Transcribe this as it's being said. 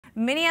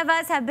Many of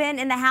us have been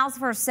in the house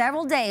for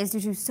several days due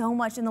to so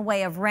much in the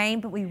way of rain,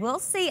 but we will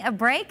see a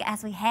break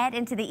as we head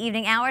into the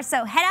evening hours.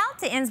 So head out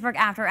to Innsbrook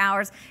after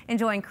hours and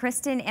join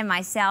Kristen and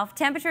myself.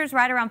 Temperatures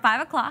right around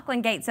 5 o'clock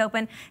when gates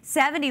open,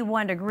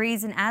 71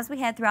 degrees. And as we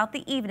head throughout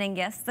the evening,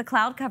 yes, the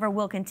cloud cover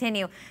will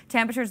continue.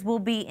 Temperatures will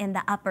be in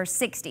the upper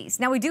 60s.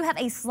 Now, we do have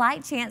a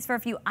slight chance for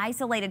a few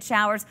isolated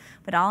showers,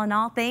 but all in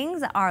all,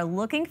 things are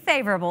looking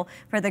favorable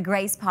for the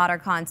Grace Potter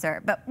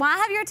concert. But while I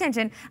have your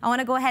attention, I want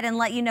to go ahead and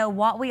let you know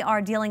what we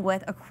are dealing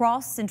with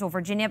across Central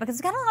Virginia, because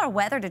we've got a lot of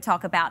weather to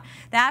talk about.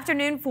 The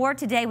afternoon for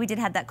today, we did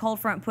have that cold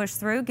front push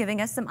through, giving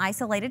us some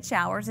isolated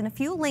showers and a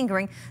few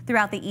lingering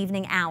throughout the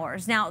evening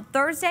hours. Now,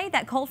 Thursday,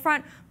 that cold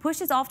front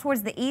pushes off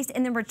towards the east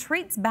and then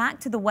retreats back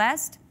to the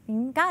west.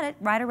 You got it,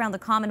 right around the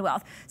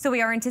Commonwealth. So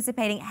we are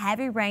anticipating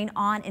heavy rain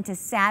on into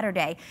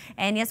Saturday.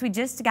 And yes, we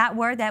just got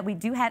word that we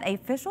do have an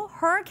official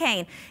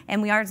hurricane,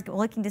 and we are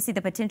looking to see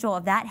the potential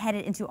of that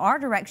headed into our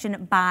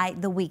direction by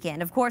the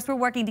weekend. Of course, we're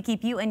working to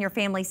keep you and your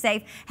family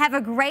safe. Have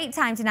a great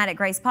time tonight at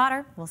Grace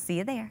Potter. We'll see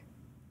you there.